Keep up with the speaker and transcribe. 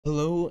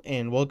Hello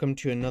and welcome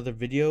to another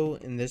video.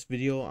 In this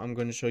video, I'm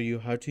going to show you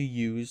how to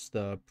use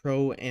the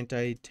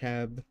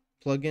ProAntiTab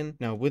plugin.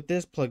 Now with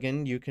this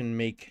plugin, you can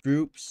make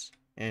groups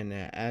and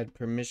add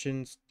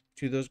permissions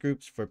to those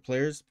groups for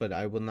players, but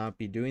I will not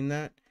be doing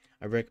that.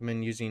 I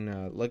recommend using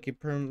Lucky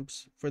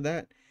Perms for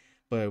that.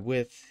 But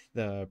with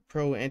the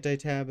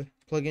ProAntiTab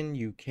plugin,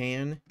 you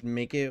can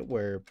make it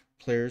where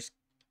players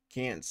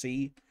can't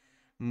see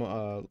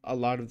a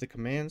lot of the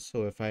commands.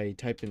 So if I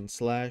type in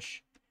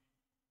slash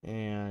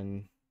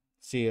and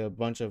see a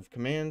bunch of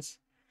commands.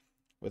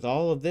 With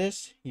all of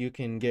this, you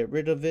can get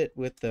rid of it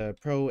with the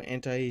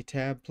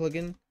ProAntiTab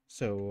plugin.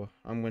 So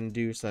I'm going to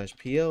do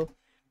 /pl,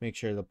 make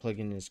sure the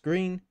plugin is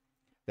green.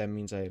 That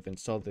means I've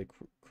installed it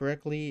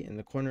correctly. In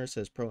the corner it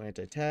says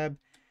ProAntiTab.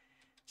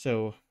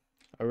 So,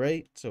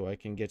 alright, so I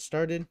can get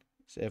started.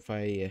 So if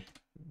I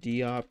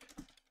deop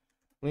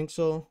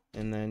linksel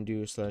and then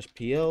do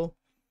 /pl,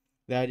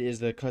 that is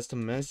the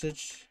custom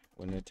message.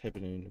 When I type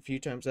it in a few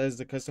times, that is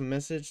the custom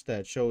message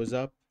that shows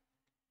up.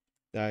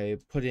 I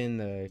put in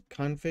the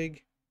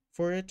config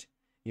for it.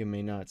 You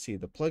may not see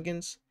the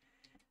plugins.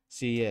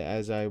 See,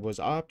 as I was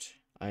opt,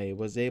 I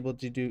was able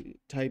to do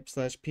type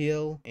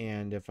 /pl,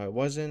 and if I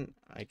wasn't,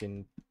 I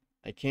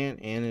can't,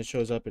 and it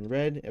shows up in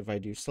red. If I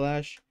do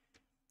slash,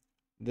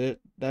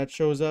 that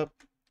shows up.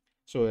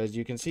 So as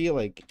you can see,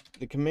 like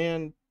the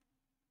command,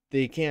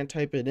 they can't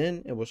type it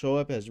in, it will show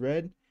up as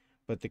red,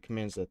 but the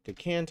commands that they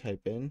can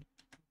type in,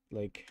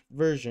 like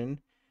version,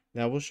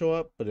 that will show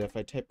up. But if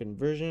I type in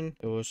version,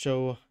 it will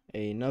show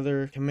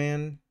another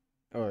command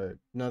or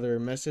another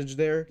message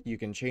there. You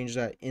can change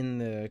that in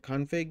the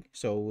config.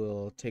 So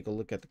we'll take a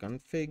look at the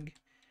config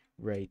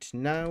right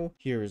now.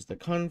 Here is the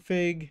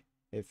config.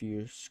 If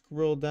you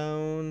scroll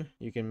down,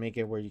 you can make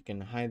it where you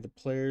can hide the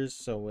players.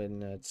 So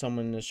when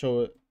someone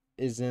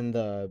is in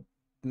the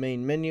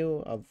main menu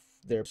of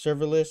their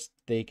server list,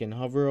 they can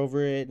hover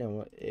over it,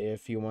 and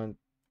if you want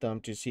them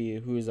to see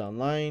who's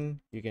online,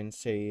 you can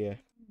say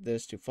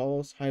this to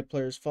false, hide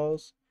players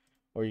false,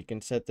 or you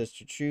can set this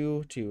to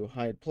true to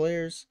hide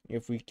players.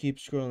 If we keep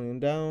scrolling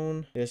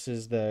down, this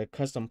is the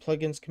custom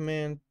plugins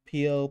command,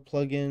 PL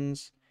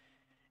plugins,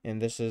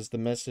 and this is the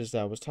message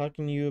that I was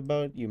talking to you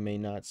about. You may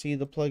not see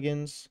the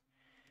plugins.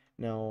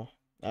 Now,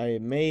 I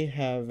may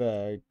have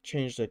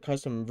changed the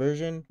custom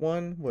version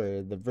one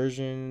where the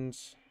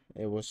versions,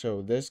 it will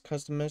show this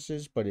custom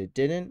message, but it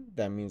didn't.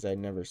 That means I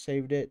never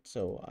saved it,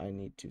 so I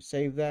need to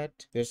save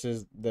that. This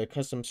is the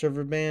custom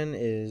server ban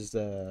is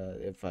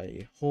if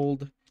I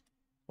hold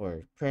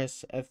or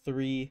press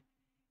F3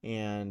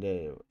 and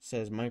it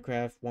says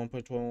Minecraft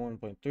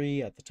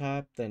 1.21.3 at the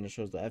top, then it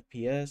shows the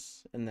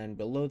FPS, and then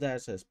below that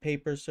it says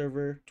paper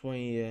server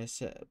 20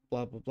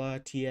 blah blah blah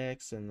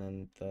TX, and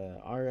then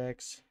the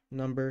RX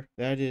number.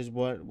 That is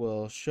what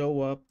will show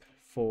up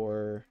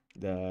for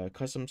the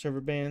custom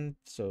server band.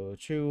 So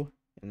true.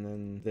 And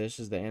then this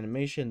is the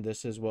animation.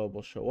 This is what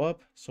will show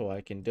up. So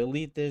I can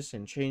delete this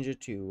and change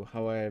it to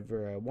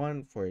however I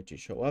want for it to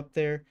show up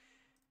there.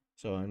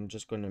 So I'm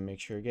just going to make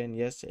sure again,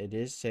 yes, it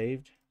is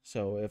saved.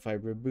 So if I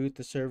reboot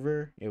the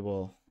server, it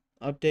will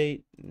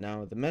update.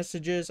 Now the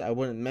messages, I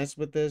wouldn't mess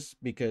with this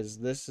because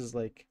this is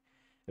like,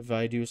 if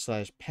I do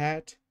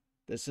 /pat,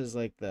 this is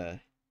like the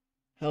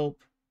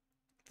help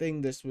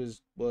thing. This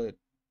was what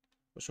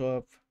will show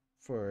up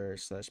for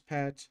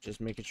 /pat, just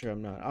making sure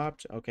I'm not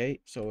opt. Okay,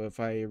 so if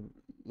I,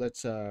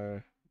 let's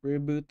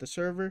reboot the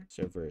server.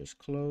 Server is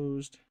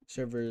closed,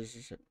 server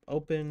is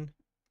open,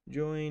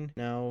 join.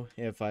 Now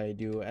if I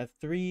do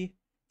F3, it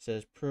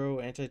says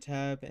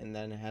ProAntiTab, and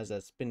then it has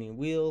that spinning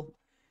wheel.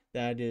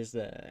 That is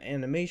the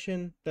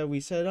animation that we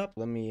set up.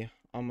 Let me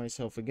on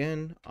myself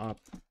again,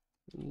 opt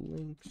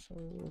links.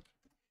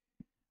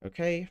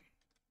 Okay,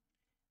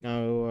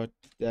 now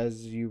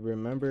as you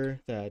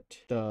remember that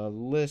the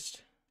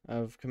list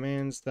of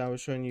commands that I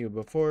was showing you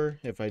before,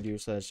 if I do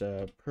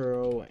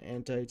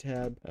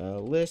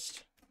 /ProAntiTab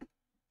list,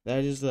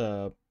 that is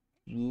the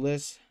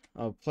list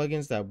of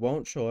plugins that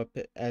won't show up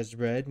as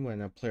red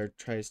when a player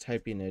tries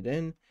typing it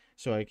in.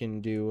 So I can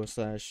do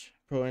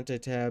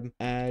 /ProAntiTab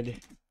add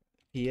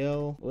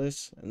PL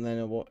list, and then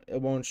it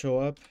won't show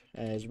up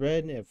as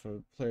red. If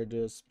a player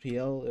does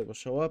PL, it will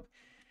show up.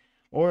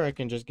 Or I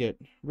can just get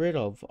rid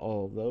of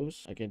all of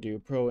those. I can do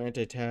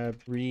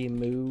ProAntiTab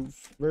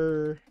remove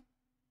version,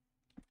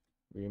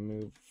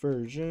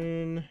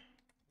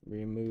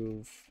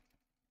 remove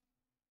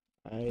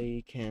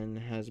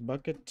has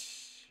bukkit,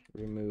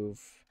 remove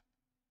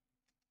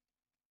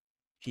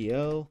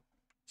PL.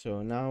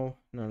 So now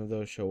none of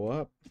those show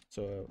up.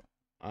 So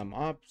I'm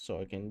opt, so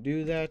I can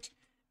do that.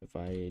 If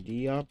I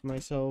deop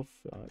myself,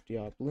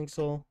 deop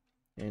linksel,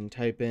 and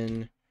type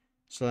in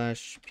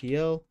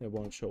 /pl, it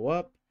won't show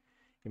up.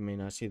 You may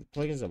not see the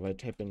plugins. If I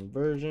type in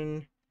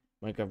version,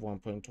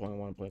 Minecraft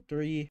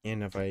 1.21.3,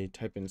 and if I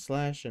type in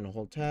slash and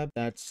hold tab,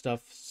 that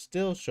stuff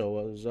still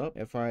shows up.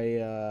 If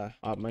I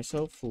opt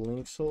myself,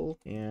 linksel,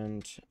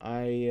 and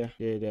I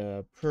did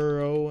a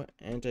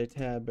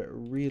ProAntiTab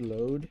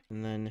reload,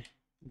 and then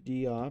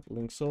deop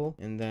linksel,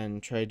 and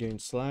then try doing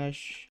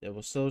slash, it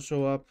will still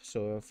show up.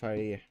 So if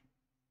I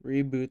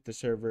reboot the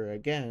server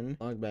again,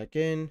 log back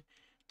in,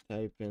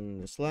 type in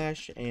the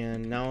slash,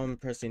 and now I'm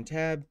pressing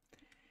tab,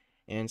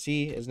 and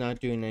see, it's not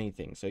doing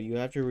anything. So you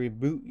have to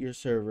reboot your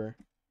server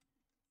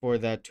for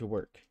that to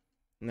work.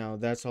 Now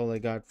that's all I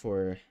got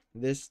for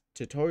this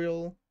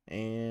tutorial,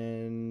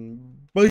 and bye.